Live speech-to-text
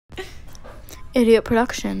Idiot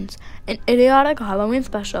Productions, an idiotic Halloween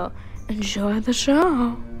special. Enjoy the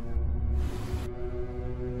show.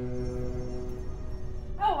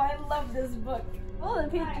 Oh, I love this book. Oh, the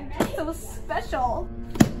page is so special.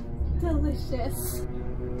 Delicious.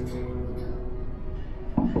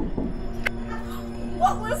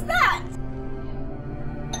 What was that?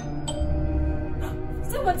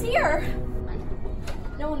 Someone's here.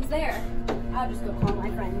 No one's there. I'll just go call my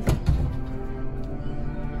friend.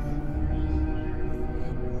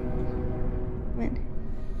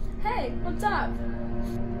 Hey, what's up?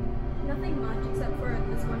 Nothing much except for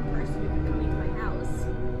this one person who's coming to my house.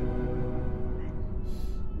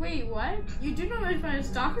 Wait, what? You do know there's been a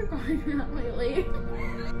stalker going around lately.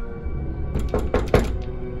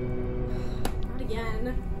 Not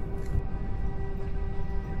again.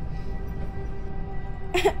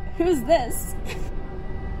 Who's this?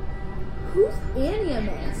 Who's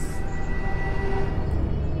Animus?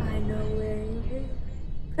 I know where you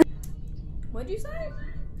live. What'd you say?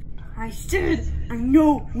 I said, I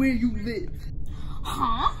know where you live.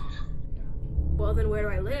 Huh? Well, then where do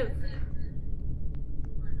I live?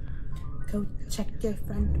 Go check your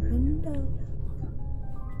front window.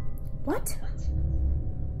 What?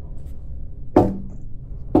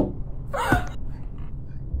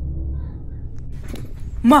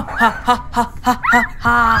 Ma ha ha ha ha ha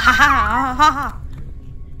ha ha ha ha.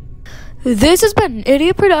 This has been an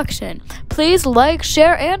Idiot Production. Please like,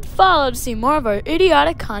 share, and follow to see more of our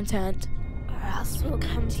idiotic content. Or else we'll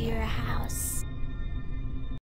come to your house.